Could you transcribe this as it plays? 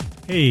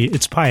Hey,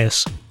 it's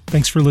Pius.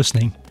 Thanks for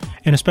listening.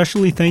 And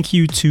especially thank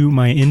you to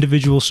my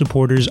individual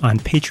supporters on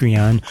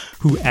Patreon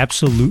who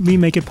absolutely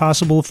make it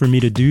possible for me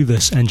to do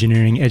this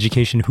engineering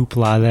education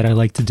hoopla that I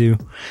like to do.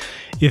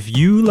 If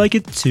you like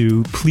it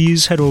too,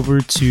 please head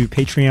over to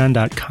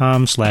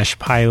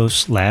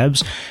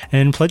patreon.com/PiosLabs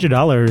and pledge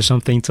 $1 or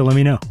something to let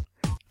me know.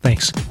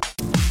 Thanks.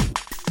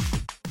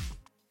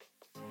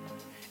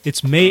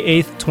 It's May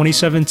 8th,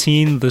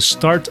 2017, the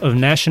start of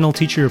National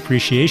Teacher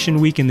Appreciation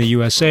Week in the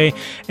USA,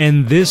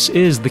 and this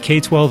is the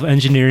K-12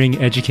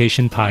 Engineering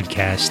Education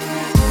Podcast.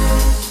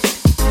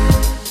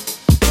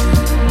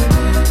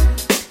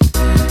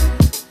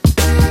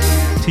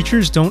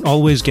 Teachers don't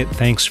always get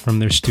thanks from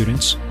their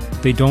students.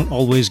 They don't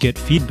always get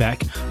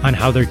feedback on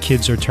how their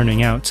kids are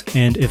turning out,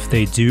 and if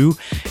they do,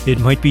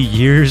 it might be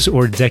years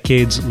or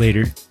decades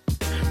later.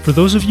 For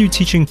those of you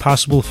teaching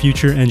possible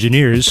future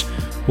engineers,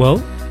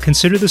 well,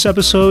 consider this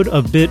episode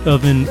a bit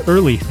of an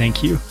early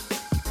thank you.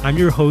 I'm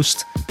your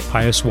host,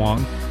 Pius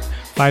Wong.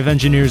 5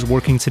 engineers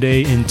working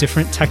today in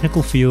different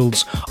technical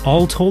fields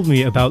all told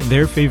me about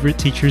their favorite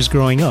teachers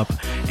growing up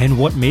and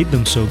what made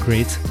them so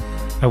great.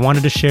 I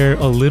wanted to share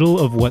a little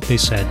of what they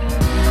said.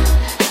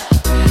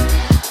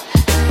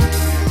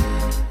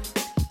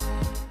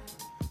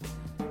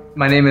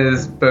 My name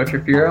is Bo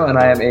Trefiro, and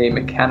I am a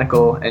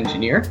mechanical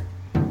engineer.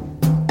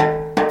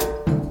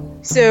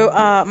 So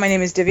my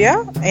name is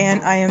Divya,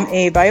 and I am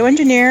a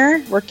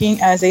bioengineer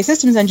working as a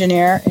systems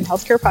engineer in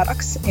healthcare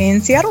products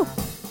in Seattle.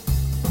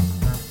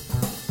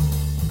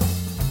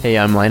 Hey,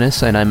 I'm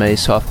Linus, and I'm a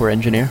software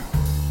engineer.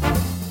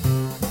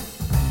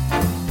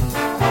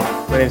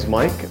 My name's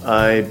Mike.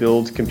 I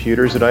build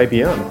computers at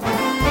IBM.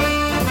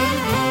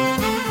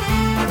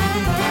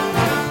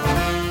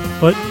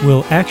 But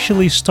we'll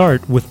actually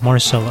start with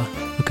Marcella,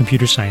 a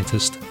computer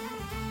scientist.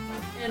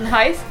 In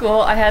high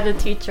school, I had a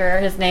teacher.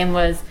 His name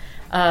was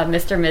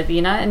Mr.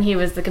 Medina, and he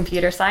was the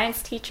computer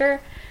science teacher.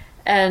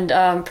 And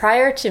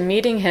prior to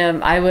meeting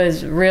him, I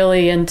was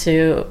really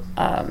into,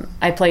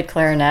 I played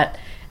clarinet,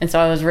 and so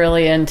I was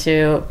really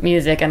into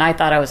music, and I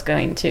thought I was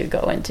going to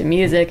go into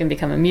music and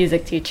become a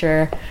music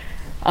teacher.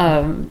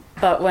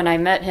 But when I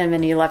met him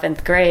in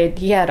 11th grade,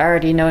 he had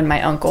already known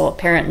my uncle.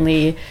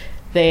 Apparently,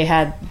 they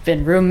had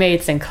been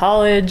roommates in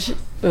college.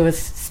 It was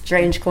a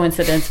strange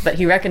coincidence, but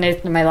he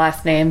recognized my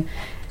last name,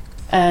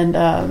 and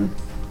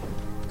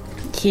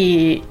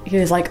he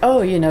was like,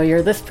 oh, you know,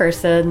 you're this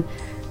person,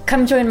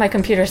 come join my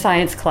computer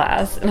science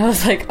class. And I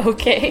was like,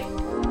 okay.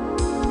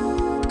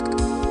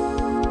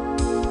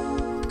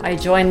 I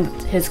joined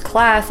his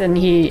class, and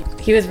he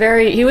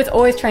was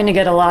always trying to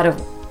get a lot of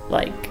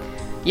like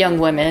young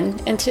women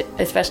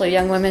especially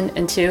young women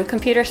into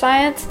computer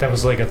science. That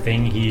was like a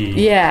thing he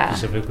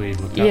specifically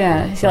looked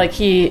out for. So like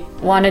he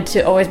wanted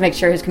to always make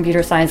sure his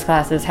computer science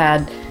classes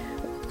had,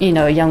 you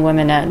know, young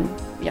women and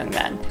young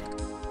men.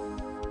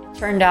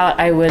 Turned out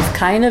I was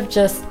kind of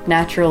just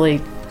naturally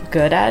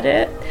good at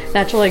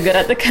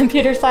the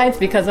computer science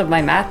because of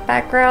my math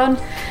background.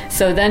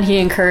 So then he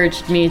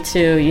encouraged me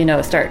to, you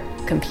know, start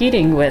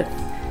competing with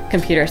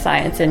computer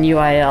science in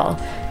UIL.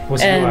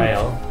 What's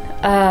UIL?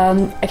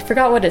 I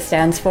forgot what it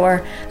stands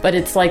for, but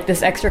it's like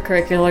this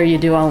extracurricular you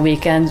do on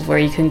weekends where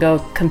you can go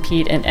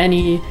compete in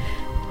any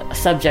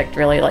subject,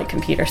 really, like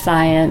computer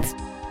science.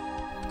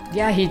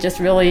 Yeah, he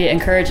just really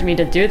encouraged me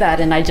to do that,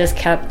 and I just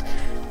kept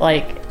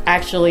like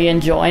actually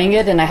enjoying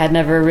it, and I had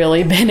never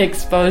really been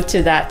exposed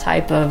to that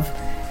type of,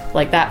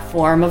 like that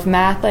form of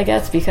math, I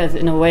guess, because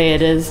in a way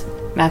it is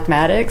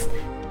mathematics.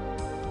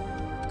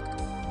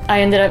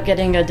 I ended up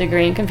getting a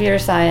degree in computer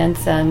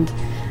science, and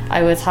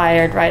I was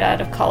hired right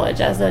out of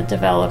college as a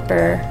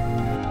developer.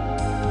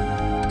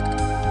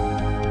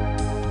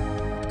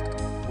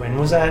 When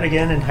was that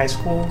again, in high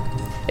school?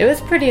 It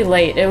was pretty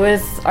late. It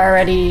was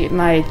already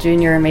my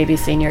junior, maybe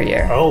senior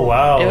year. Oh,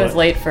 wow. It was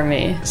late for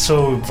me.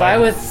 So I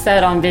was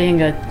set on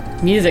being a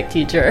music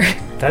teacher.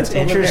 That's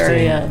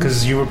interesting,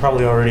 because you were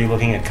probably already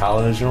looking at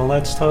college and all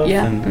that stuff.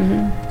 Yeah.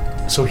 And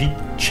so he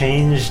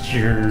changed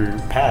your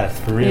path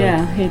for real.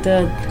 Yeah, he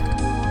did.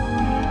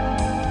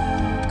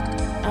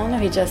 I don't know,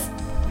 he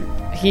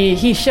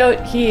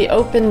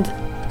opened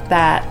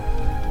that,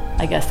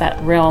 I guess, that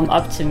realm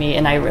up to me,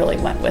 and I really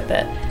went with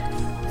it.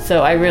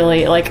 So I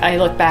really, like, I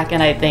look back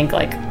and I think,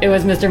 like, it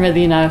was Mr.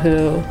 Medina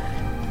who,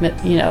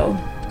 you know,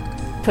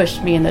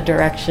 pushed me in the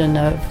direction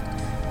of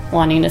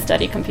wanting to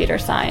study computer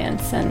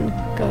science and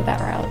go that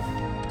route.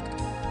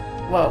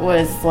 What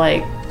was,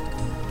 like,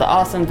 the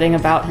awesome thing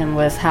about him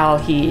was how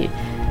he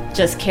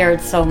just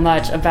cared so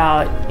much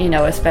about, you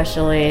know,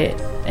 especially,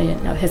 you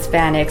know,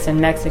 Hispanics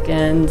and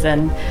Mexicans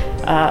and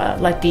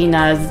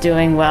Latinas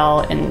doing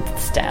well in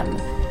STEM.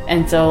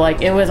 And so,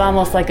 like, it was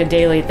almost like a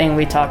daily thing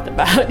we talked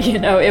about, you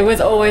know. It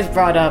was always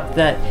brought up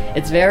that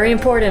it's very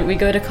important we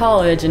go to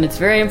college, and it's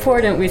very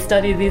important we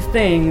study these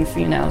things,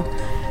 you know.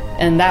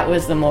 And that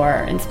was the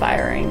more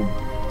inspiring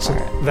part. So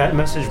that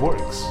message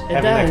works,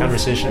 having that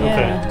conversation. Yeah.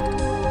 Okay.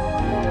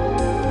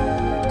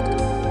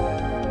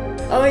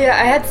 Oh, yeah,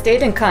 I had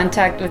stayed in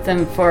contact with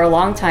him for a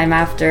long time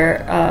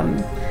after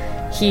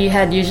he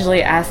had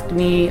usually asked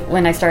me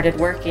when I started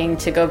working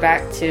to go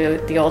back to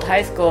the old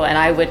high school, and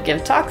I would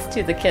give talks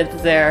to the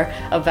kids there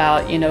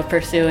about,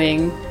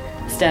 pursuing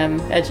STEM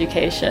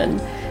education.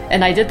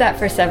 And I did that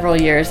for several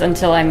years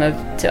until I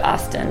moved to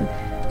Austin,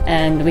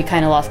 and we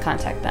kind of lost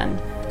contact then.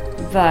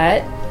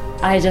 But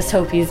I just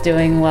hope he's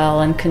doing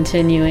well and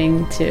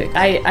continuing to...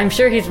 I'm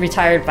sure he's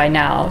retired by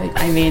now.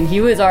 I mean,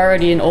 he was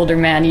already an older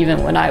man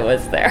even when I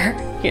was there,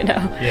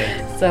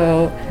 Yeah.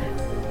 So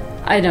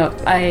I know,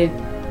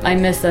 I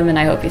miss him, and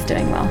I hope he's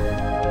doing well.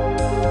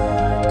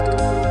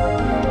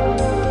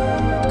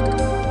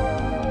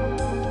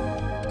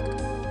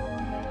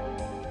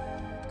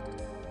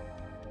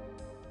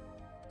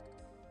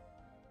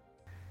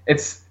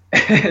 It's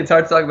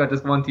hard to talk about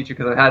just one teacher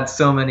because I've had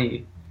so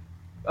many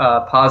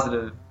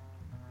positive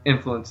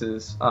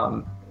influences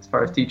as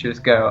far as teachers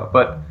go.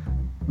 But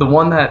the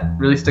one that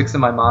really sticks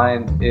in my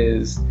mind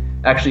is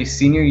actually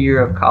senior year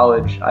of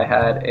college. I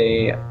had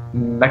I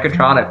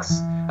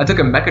took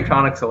a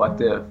mechatronics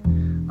elective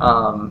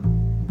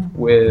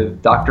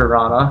with Dr.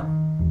 Rana.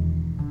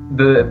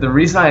 The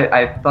reason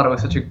I thought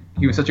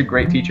he was such a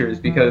great teacher is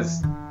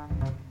because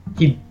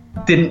he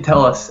didn't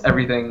tell us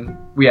everything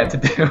we had to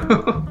do.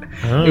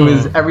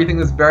 Everything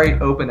was very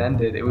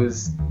open-ended. It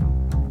was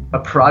a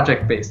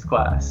project-based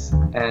class,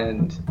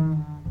 and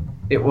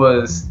it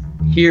was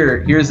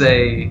here's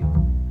an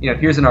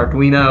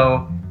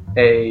Arduino,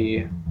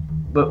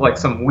 like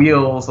some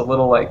wheels, a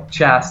little like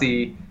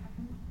chassis,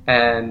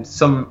 and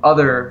some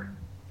other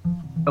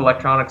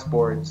electronics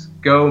boards.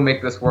 Go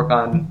make this work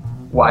on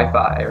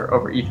Wi-Fi or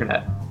over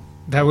Ethernet.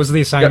 That was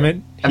the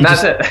assignment. Yep. And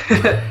that's it.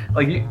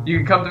 Like you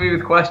can come to me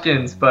with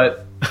questions,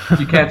 but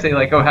you can't say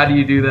like, oh, how do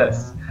you do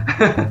this?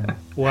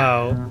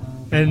 Wow.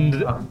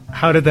 And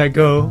how did that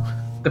go?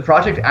 The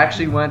project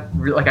actually went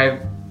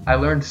I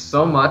learned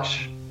so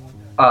much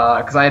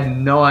because I had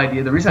no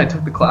idea. The reason I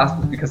took the class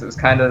was because it was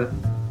kind of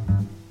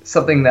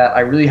something that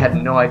I really had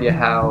no idea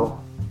how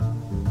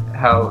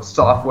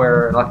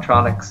software and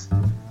electronics.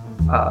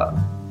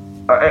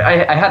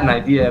 I had an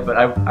idea, but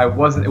it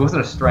wasn't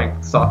a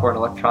strength, software and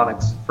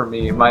electronics for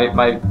me.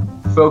 My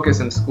focus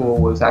in school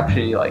was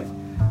actually like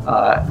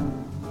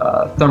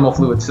thermal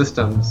fluid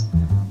systems,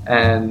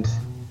 and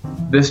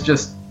this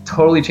just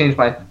totally changed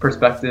my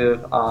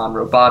perspective on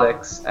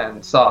robotics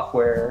and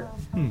software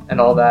and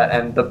all that.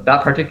 And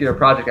that particular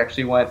project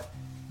actually went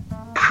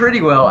pretty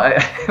well.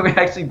 We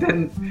actually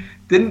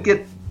didn't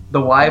get the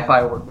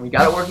Wi-Fi working. We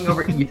got it working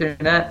over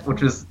Ethernet,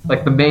 which was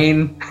like the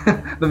main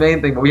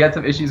thing. But we had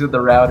some issues with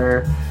the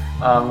router.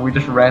 We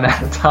just ran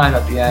out of time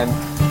at the end.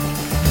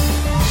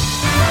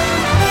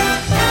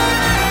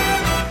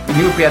 We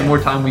knew if we had more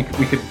time, we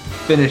could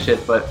finish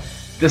it. But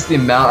just the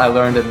amount I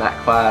learned in that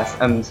class,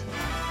 and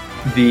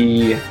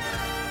the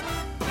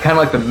kind of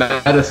like the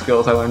meta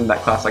skills I learned in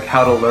that class, like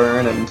how to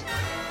learn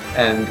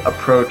and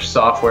approach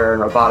software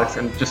and robotics,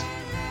 and just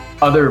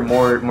other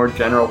more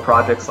general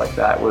projects like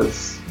that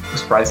was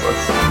priceless.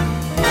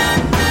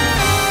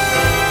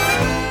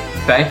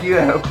 Thank you.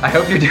 I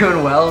hope you're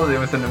doing well. It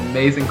was an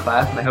amazing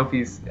class, and I hope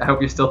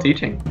you're still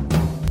teaching.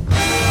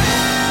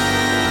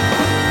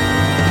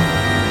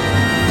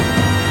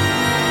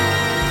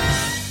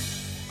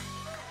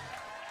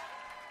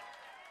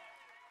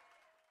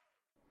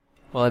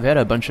 Well, I've had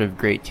a bunch of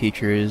great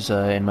teachers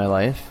in my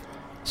life,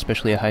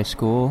 especially at high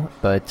school,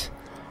 but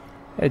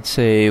I'd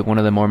say one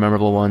of the more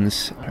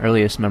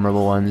earliest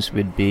memorable ones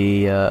would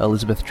be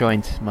Elizabeth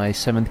Joint, my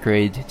 7th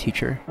grade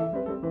teacher.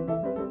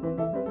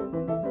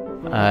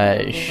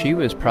 She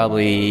was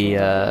probably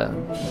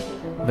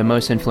the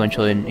most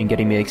influential in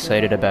getting me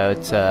excited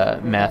about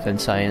math and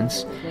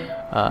science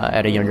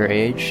at a younger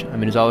age. I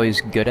mean, I was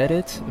always good at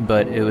it,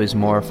 but it was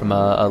more from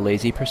a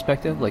lazy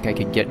perspective. Like, I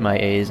could get my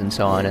A's and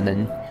so on and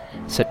then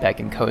sit back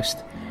and coast.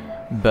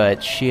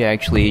 But she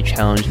actually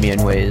challenged me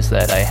in ways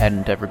that I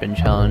hadn't ever been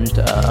challenged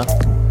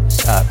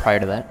prior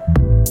to that.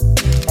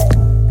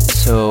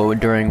 So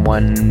during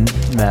one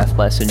math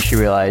lesson, she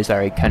realized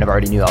I kind of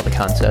already knew all the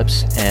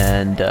concepts,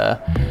 and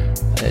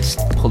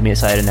pulled me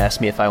aside and asked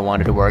me if I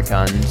wanted to work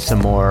on some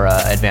more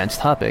advanced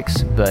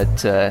topics.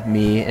 But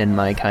me, in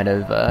my kind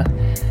of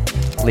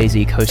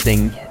lazy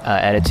coasting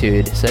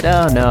attitude, said,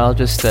 "Oh no, I'll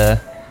just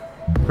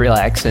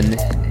relax and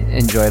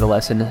enjoy the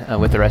lesson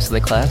with the rest of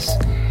the class."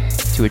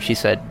 To which she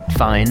said,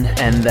 "Fine,"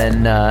 and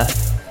then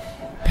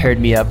paired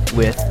me up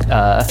with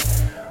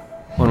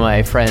one of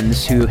my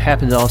friends who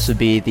happened to also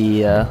be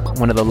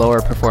one of the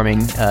lower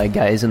performing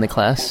guys in the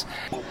class.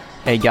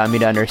 It got me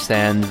to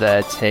understand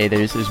that, hey,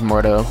 there's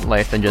more to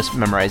life than just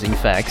memorizing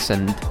facts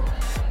and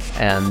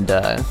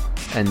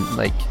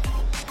like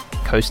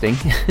coasting.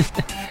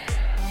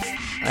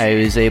 I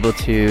was able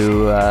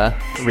to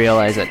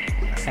realize that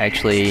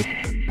actually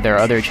there are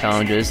other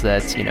challenges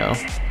that,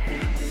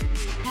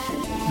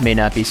 may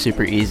not be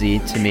super easy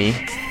to me,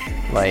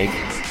 like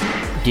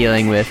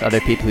dealing with other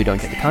people who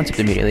don't get the concept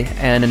immediately.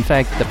 And in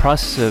fact, the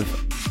process of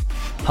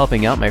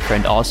helping out my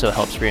friend also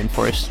helps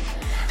reinforce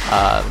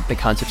the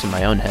concepts in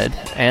my own head.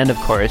 And of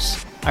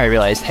course, I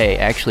realized, hey,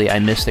 actually I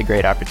missed a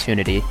great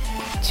opportunity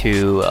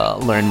to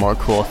learn more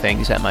cool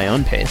things at my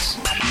own pace.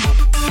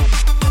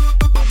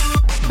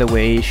 The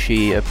way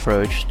she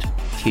approached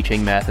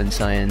teaching math and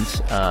science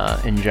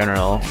in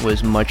general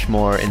was much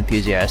more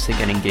enthusiastic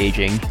and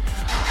engaging,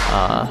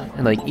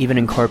 and like even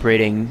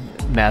incorporating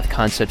math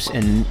concepts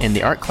in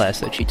the art class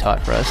that she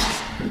taught for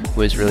us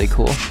was really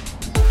cool.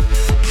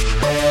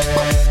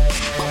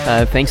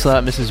 Thanks a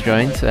lot, Mrs.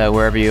 Joint,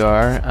 wherever you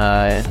are.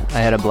 I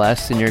had a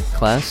blast in your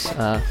class,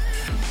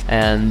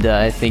 and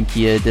I think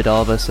you did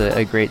all of us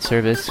a great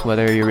service,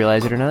 whether you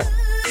realize it or not.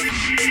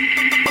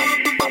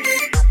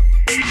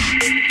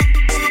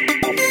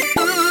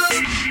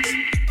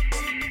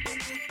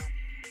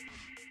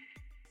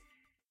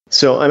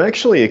 So I'm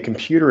actually a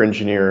computer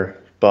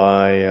engineer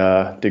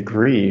by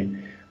degree,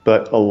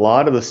 but a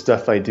lot of the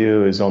stuff I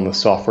do is on the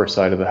software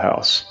side of the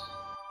house.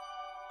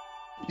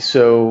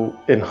 So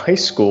in high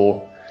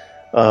school,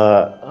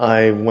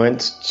 I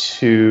went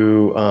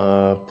to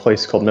a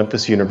place called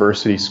Memphis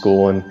University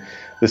School, and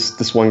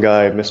this one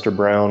guy, Mr.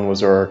 Brown,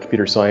 was our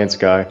computer science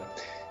guy.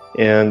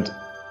 And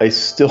I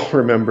still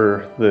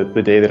remember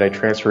the day that I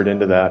transferred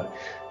into that,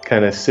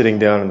 kind of sitting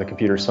down in the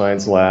computer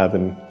science lab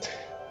and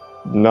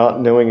not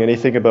knowing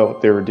anything about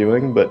what they were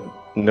doing, but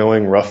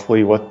knowing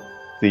roughly what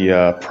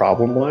the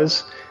problem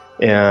was,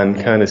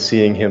 and kind of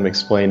seeing him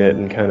explain it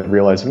and kind of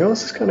realizing, oh,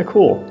 this is kind of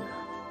cool.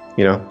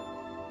 You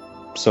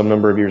know, some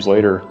number of years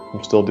later,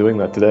 I'm still doing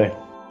that today.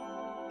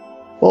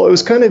 Well, it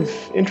was kind of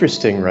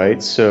interesting,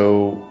 right?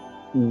 So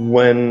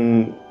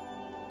when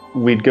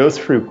we'd go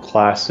through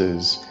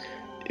classes,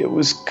 it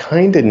was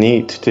kind of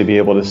neat to be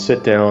able to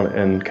sit down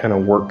and kind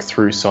of work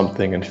through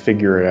something and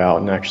figure it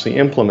out and actually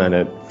implement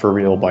it for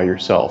real by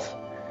yourself.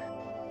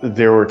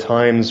 There were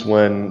times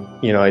when,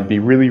 you know, I'd be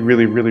really,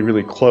 really, really,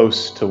 really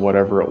close to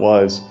whatever it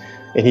was,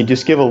 and he'd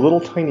just give a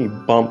little tiny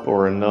bump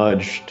or a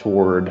nudge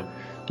toward,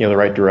 you know, the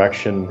right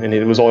direction, and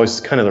it was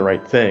always kind of the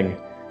right thing.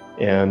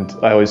 And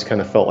I always kind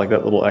of felt like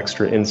that little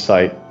extra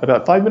insight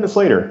about 5 minutes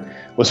later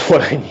was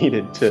what I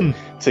needed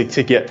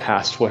to get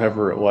past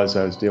whatever it was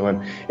I was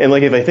doing. And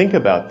like, if I think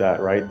about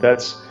that, right,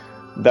 that's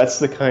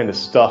the kind of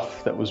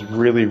stuff that was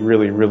really,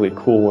 really, really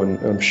cool, and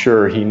I'm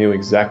sure he knew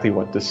exactly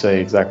what to say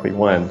exactly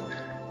when,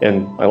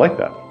 and I like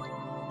that.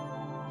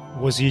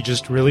 Was he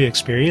just really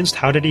experienced?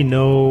 How did he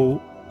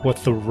know what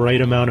the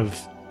right amount of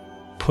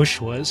push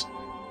was?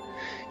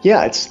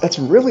 Yeah, that's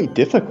really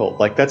difficult.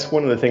 Like, that's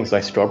one of the things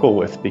I struggle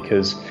with,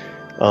 because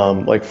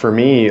like for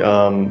me,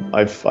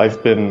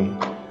 I've been,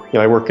 you know,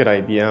 I work at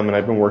IBM, and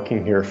I've been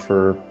working here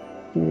for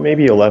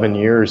maybe 11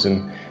 years,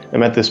 and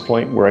I'm at this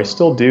point where I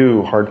still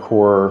do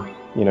hardcore,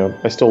 you know,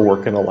 I still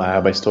work in a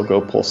lab, I still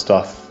go pull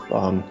stuff,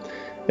 and,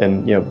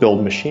 you know,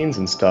 build machines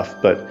and stuff,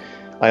 but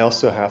I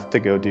also have to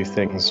go do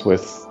things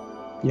with,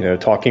 you know,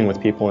 talking with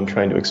people and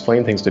trying to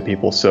explain things to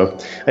people. So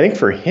I think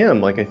for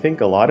him, like, I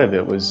think a lot of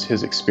it was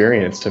his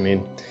experience. I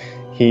mean,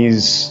 he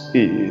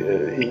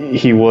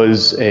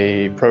was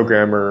a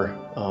programmer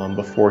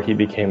before he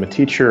became a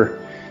teacher.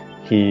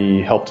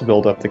 He helped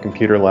build up the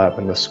computer lab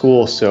in the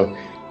school, so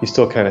he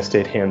still kind of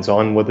stayed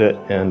hands-on with it,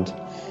 and,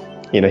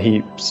 you know,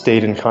 he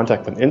stayed in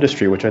contact with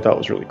industry, which I thought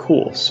was really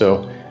cool.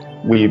 So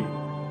we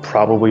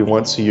probably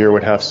once a year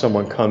would have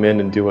someone come in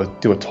and do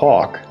a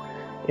talk,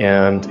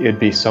 and it'd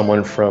be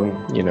someone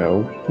from, you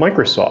know,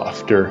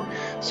 Microsoft or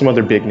some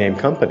other big name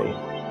company.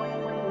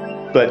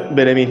 But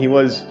I mean, he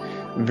was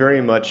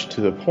very much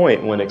to the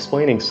point when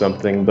explaining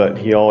something, but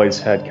he always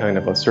had kind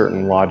of a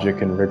certain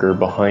logic and rigor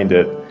behind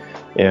it,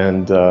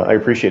 and I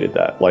appreciated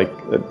that. Like,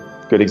 a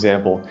good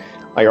example,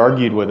 I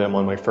argued with him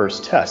on my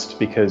first test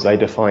because I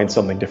defined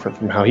something different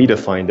from how he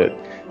defined it,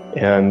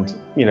 and,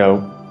 you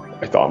know,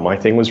 I thought my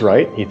thing was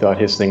right, he thought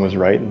his thing was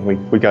right, and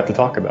we got to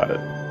talk about it.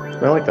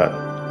 And I like that.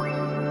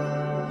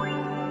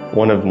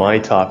 One of my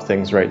top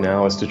things right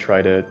now is to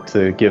try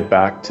to give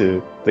back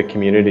to the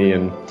community,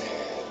 and,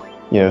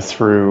 you know,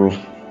 through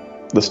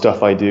the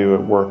stuff I do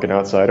at work and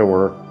outside of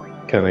work,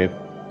 kind of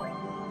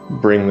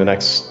bring the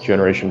next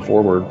generation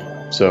forward.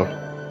 So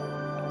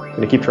I'm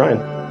going to keep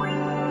trying.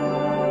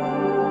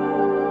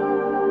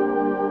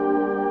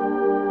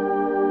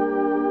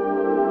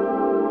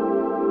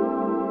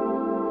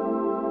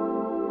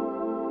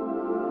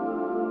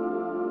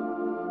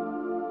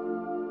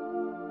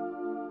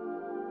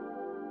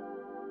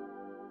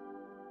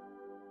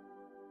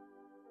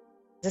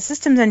 As a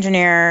systems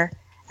engineer,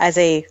 as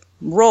a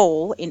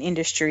role in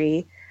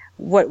industry,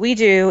 what we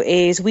do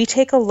is we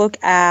take a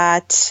look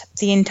at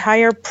the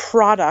entire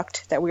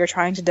product that we are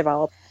trying to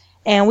develop,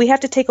 and we have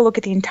to take a look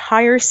at the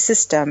entire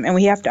system, and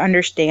we have to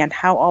understand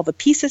how all the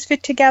pieces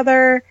fit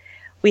together.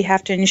 We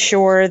have to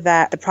ensure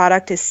that the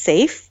product is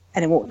safe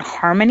and it won't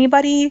harm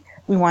anybody.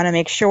 We want to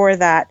make sure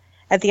that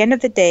at the end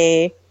of the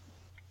day,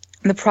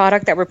 the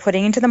product that we're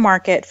putting into the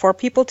market for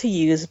people to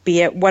use,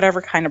 be it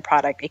whatever kind of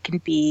product, it can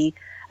be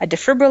a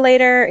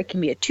defibrillator, it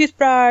can be a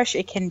toothbrush,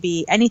 it can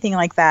be anything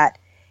like that.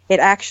 It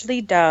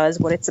actually does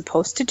what it's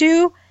supposed to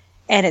do,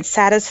 and it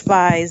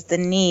satisfies the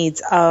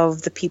needs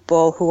of the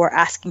people who are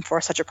asking for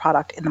such a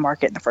product in the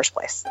market in the first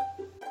place.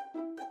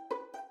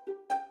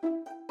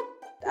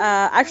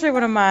 Actually,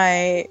 one of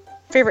my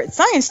favorite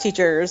science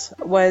teachers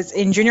was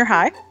in junior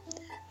high.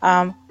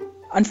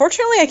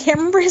 Unfortunately, I can't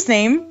remember his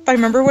name, but I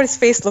remember what his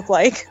face looked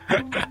like.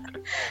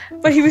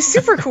 But he was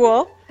super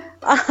cool.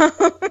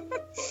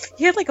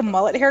 He had like a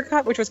mullet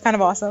haircut, which was kind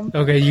of awesome.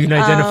 Okay, you can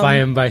identify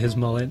him by his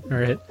mullet, all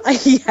right?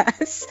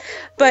 Yes.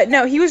 But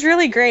no, he was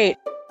really great.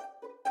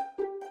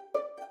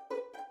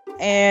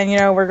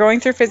 And, we're going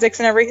through physics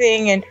and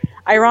everything. And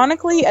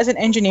ironically, as an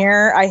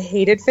engineer, I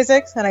hated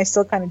physics, and I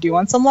still kind of do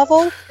on some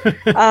level.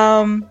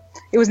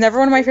 It was never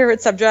one of my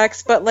favorite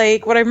subjects. But,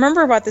 like, what I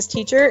remember about this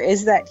teacher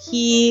is that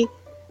he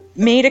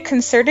made a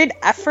concerted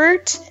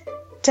effort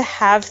to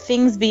have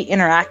things be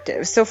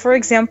interactive. So, for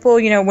example,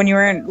 when you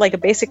were in, like, a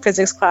basic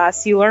physics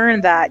class, you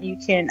learn that you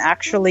can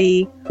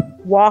actually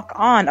walk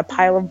on a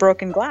pile of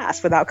broken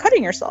glass without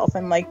cutting yourself.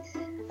 And, like,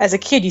 as a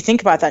kid, you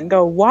think about that and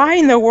go, why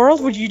in the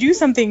world would you do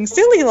something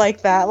silly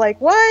like that? Like,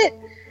 what?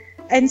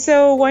 And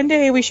so one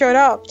day we showed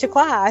up to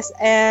class,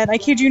 and I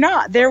kid you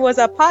not, there was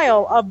a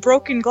pile of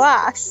broken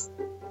glass,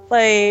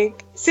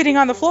 like, sitting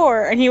on the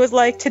floor. And he was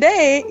like,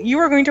 today, you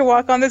are going to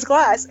walk on this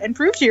glass and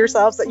prove to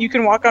yourselves that you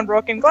can walk on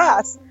broken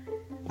glass.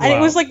 Wow. And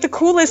it was, like, the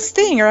coolest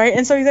thing, right?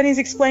 And so then he's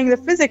explaining the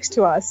physics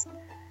to us.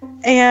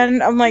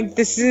 And I'm like,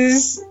 this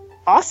is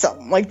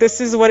awesome. Like, this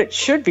is what it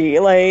should be.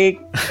 Like,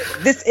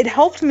 it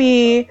helped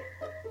me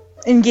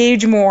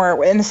engage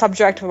more in the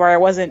subject where I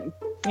wasn't,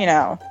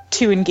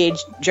 too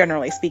engaged,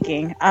 generally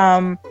speaking.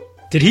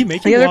 Did he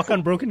make you walk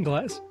on broken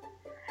glass?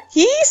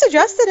 He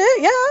suggested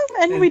it,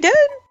 yeah, and we did.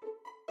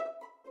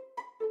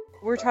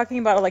 We're talking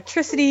about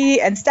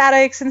electricity and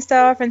statics and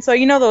stuff, and so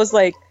those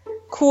like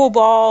cool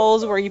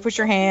balls where you put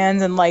your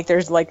hands and like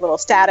there's like little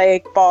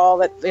static ball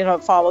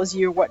that follows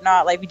you or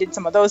whatnot. Like we did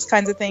some of those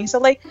kinds of things. So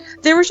like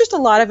there was just a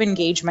lot of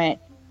engagement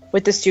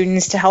with the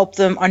students to help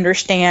them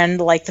understand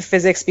like the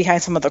physics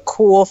behind some of the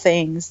cool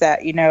things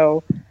that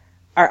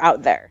are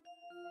out there.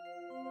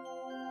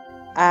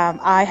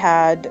 I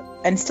had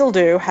and still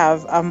do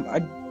have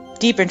a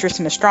deep interest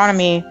in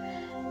astronomy,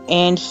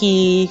 and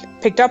he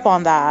picked up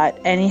on that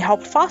and he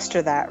helped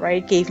foster that,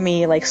 right? Gave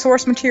me like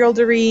source material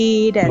to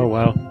read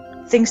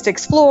and things to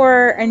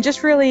explore, and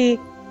just really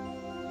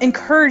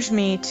encouraged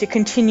me to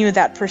continue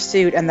that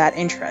pursuit and that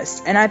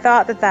interest. And I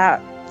thought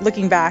that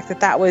looking back,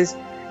 that was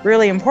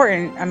really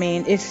important. I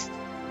mean, if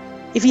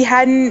he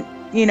hadn't,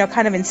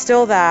 kind of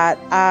instilled that,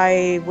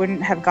 I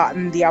wouldn't have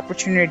gotten the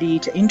opportunity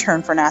to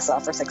intern for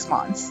NASA for 6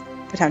 months,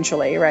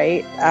 potentially,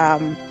 right?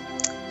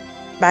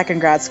 Back in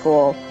grad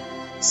school.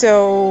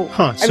 So,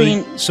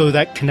 so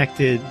that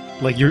connected,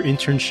 like your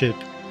internship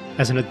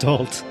as an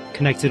adult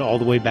connected all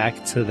the way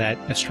back to that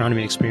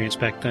astronomy experience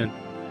back then.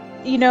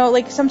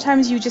 Like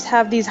sometimes you just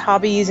have these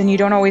hobbies and you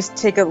don't always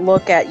take a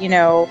look at, you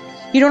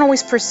don't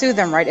always pursue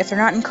them, right? If they're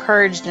not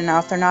encouraged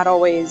enough, they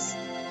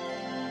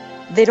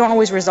don't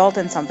always result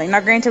in something. Now,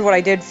 granted, what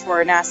I did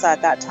for NASA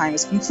at that time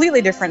is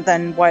completely different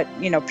than what,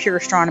 pure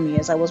astronomy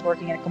is. I was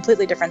working in a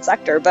completely different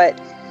sector, but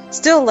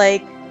still,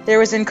 like, there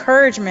was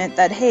encouragement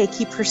that, hey,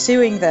 keep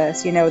pursuing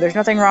this, there's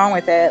nothing wrong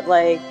with it.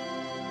 Like,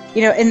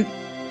 and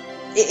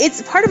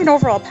it's part of an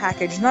overall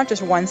package, not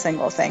just one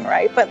single thing,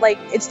 right? But, like,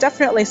 it's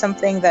definitely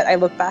something that I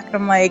look back and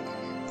I'm like,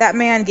 that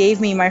man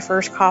gave me my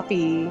first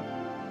copy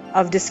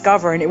of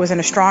Discover, and it was an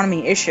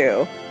astronomy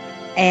issue.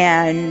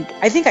 And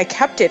I think I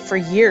kept it for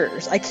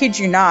years. I kid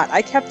you not.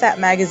 I kept that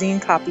magazine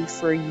copy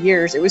for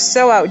years. It was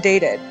so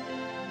outdated.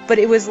 But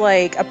it was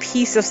like a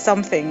piece of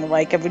something,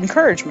 like of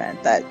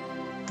encouragement that,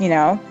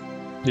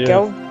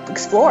 go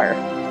explore.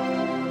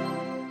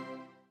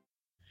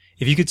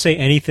 If you could say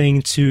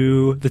anything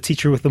to the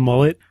teacher with the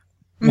mullet,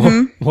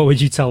 what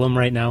would you tell him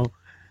right now?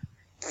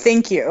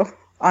 Thank you,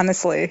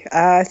 honestly.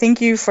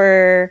 Thank you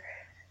for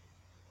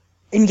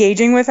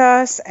engaging with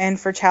us and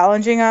for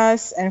challenging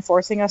us and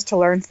forcing us to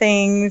learn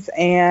things,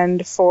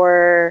 and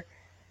for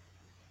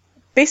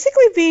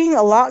basically being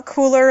a lot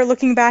cooler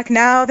looking back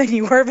now than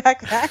you were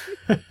back then.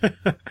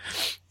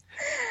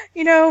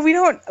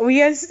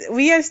 We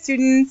as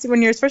students,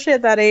 when you're especially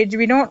at that age,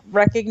 we don't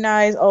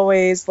recognize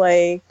always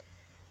like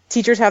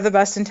teachers have the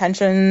best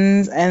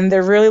intentions and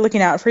they're really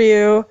looking out for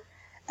you.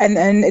 And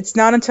then it's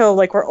not until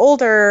like we're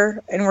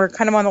older and we're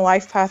kind of on the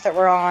life path that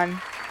we're on,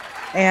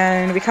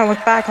 and we kind of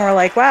look back and we're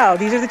like, wow,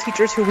 these are the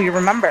teachers who we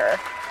remember.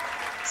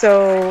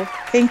 So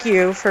thank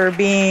you for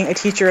being a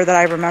teacher that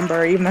I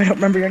remember, even though I don't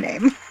remember your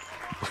name.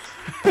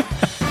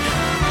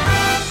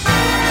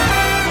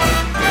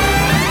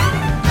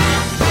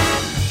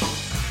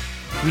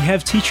 We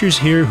have teachers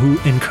here who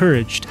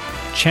encouraged,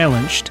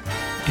 challenged,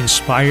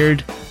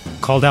 inspired,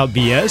 called out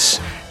BS,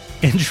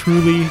 and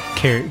truly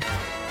cared.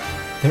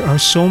 There are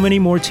so many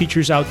more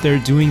teachers out there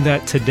doing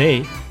that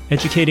today,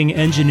 educating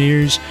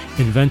engineers,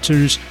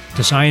 inventors,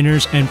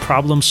 designers, and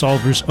problem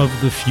solvers of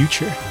the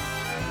future.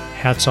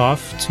 Hats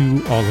off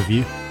to all of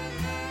you.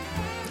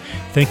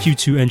 Thank you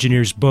to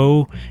engineers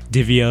Bo,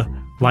 Divya,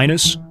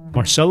 Linus,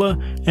 Marcella,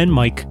 and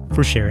Mike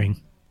for sharing.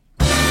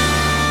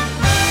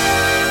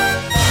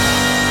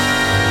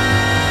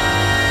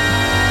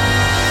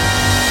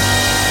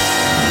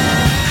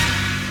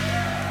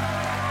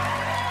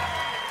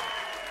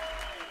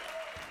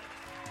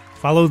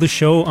 Follow the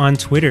show on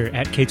Twitter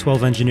at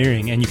K12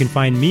 Engineering, and you can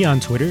find me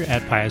on Twitter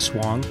at Pius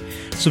Wong.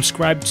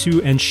 Subscribe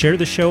to and share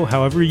the show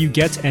however you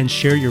get and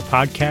share your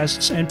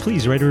podcasts, and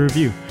please write a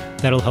review.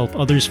 That'll help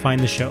others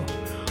find the show.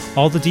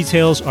 All the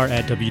details are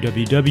at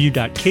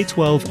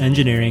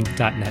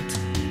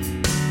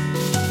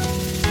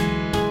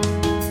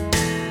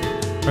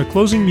www.k12engineering.net. Our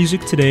closing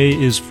music today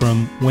is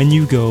from When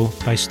You Go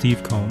by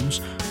Steve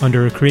Combs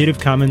under a Creative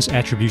Commons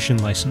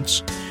Attribution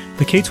license.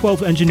 The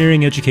K12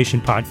 Engineering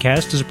Education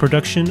Podcast is a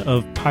production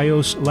of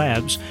Pios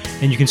Labs,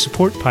 and you can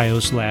support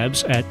Pios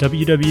Labs at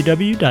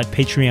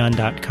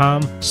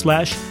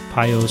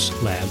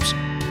www.patreon.com/Pios Labs.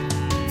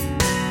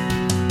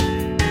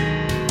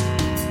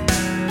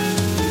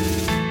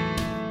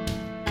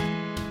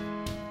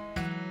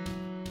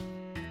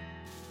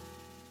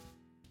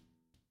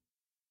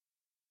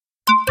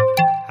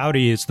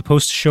 Howdy, it's the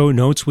post-show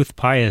notes with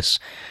Pius.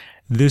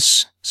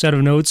 This set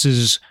of notes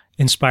is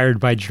inspired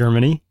by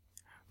Germany.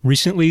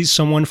 Recently,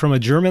 someone from a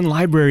German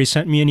library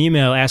sent me an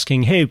email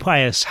asking, "Hey,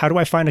 Pius, how do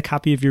I find a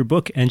copy of your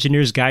book,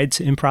 Engineer's Guide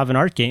to Improv and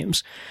Art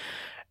Games?"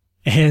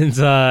 And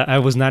I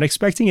was not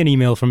expecting an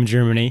email from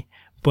Germany,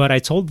 but I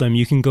told them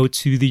you can go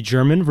to the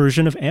German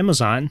version of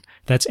Amazon.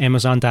 That's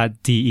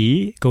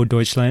amazon.de, go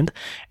Deutschland,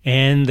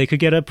 and they could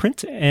get a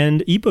print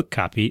and ebook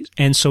copy.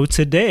 And so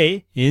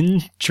today,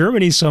 in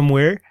Germany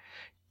somewhere,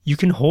 you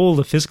can hold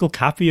a physical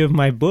copy of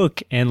my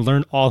book and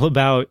learn all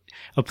about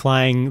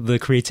applying the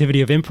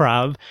creativity of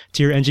improv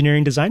to your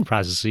engineering design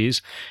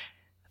processes.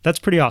 That's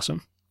pretty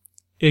awesome.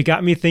 It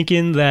got me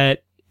thinking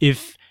that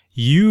if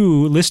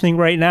you listening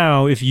right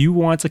now, if you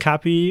want a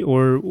copy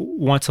or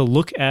want to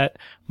look at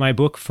my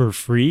book for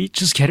free,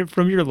 just get it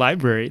from your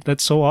library.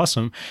 That's so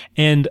awesome.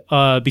 And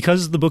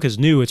because the book is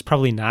new, it's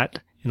probably not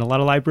in a lot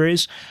of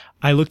libraries.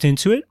 I looked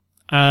into it.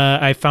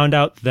 I found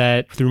out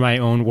that through my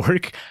own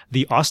work,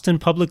 the Austin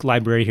Public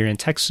Library here in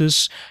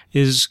Texas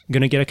is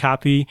going to get a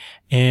copy,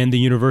 and the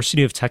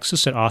University of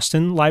Texas at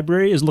Austin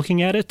Library is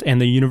looking at it,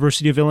 and the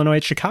University of Illinois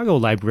at Chicago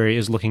Library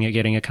is looking at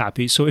getting a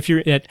copy. So if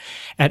you're at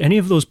any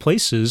of those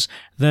places,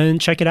 then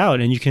check it out,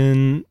 and you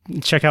can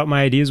check out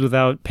my ideas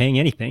without paying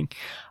anything.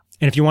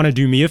 And if you want to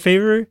do me a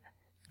favor,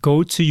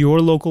 go to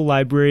your local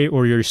library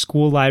or your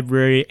school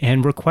library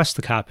and request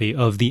a copy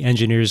of The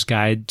Engineer's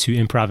Guide to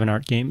Improv and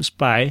Art Games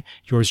by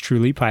yours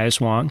truly, Pius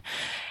Wong.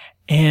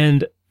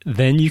 And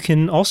then you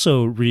can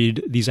also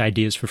read these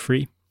ideas for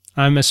free.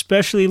 I'm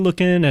especially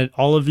looking at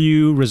all of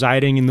you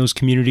residing in those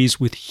communities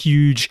with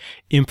huge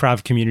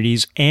improv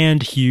communities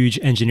and huge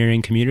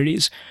engineering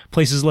communities.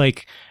 Places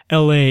like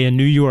LA and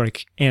New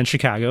York and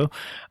Chicago.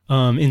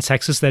 In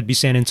Texas, that'd be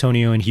San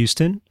Antonio and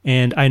Houston.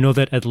 And I know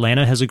that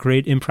Atlanta has a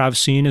great improv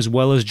scene as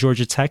well as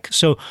Georgia Tech.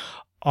 So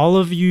all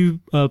of you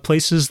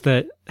places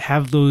that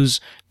have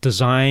those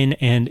design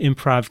and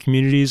improv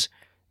communities,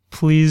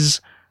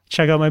 please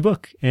check out my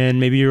book. And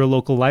maybe your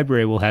local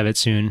library will have it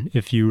soon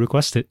if you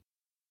request it.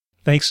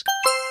 Thanks.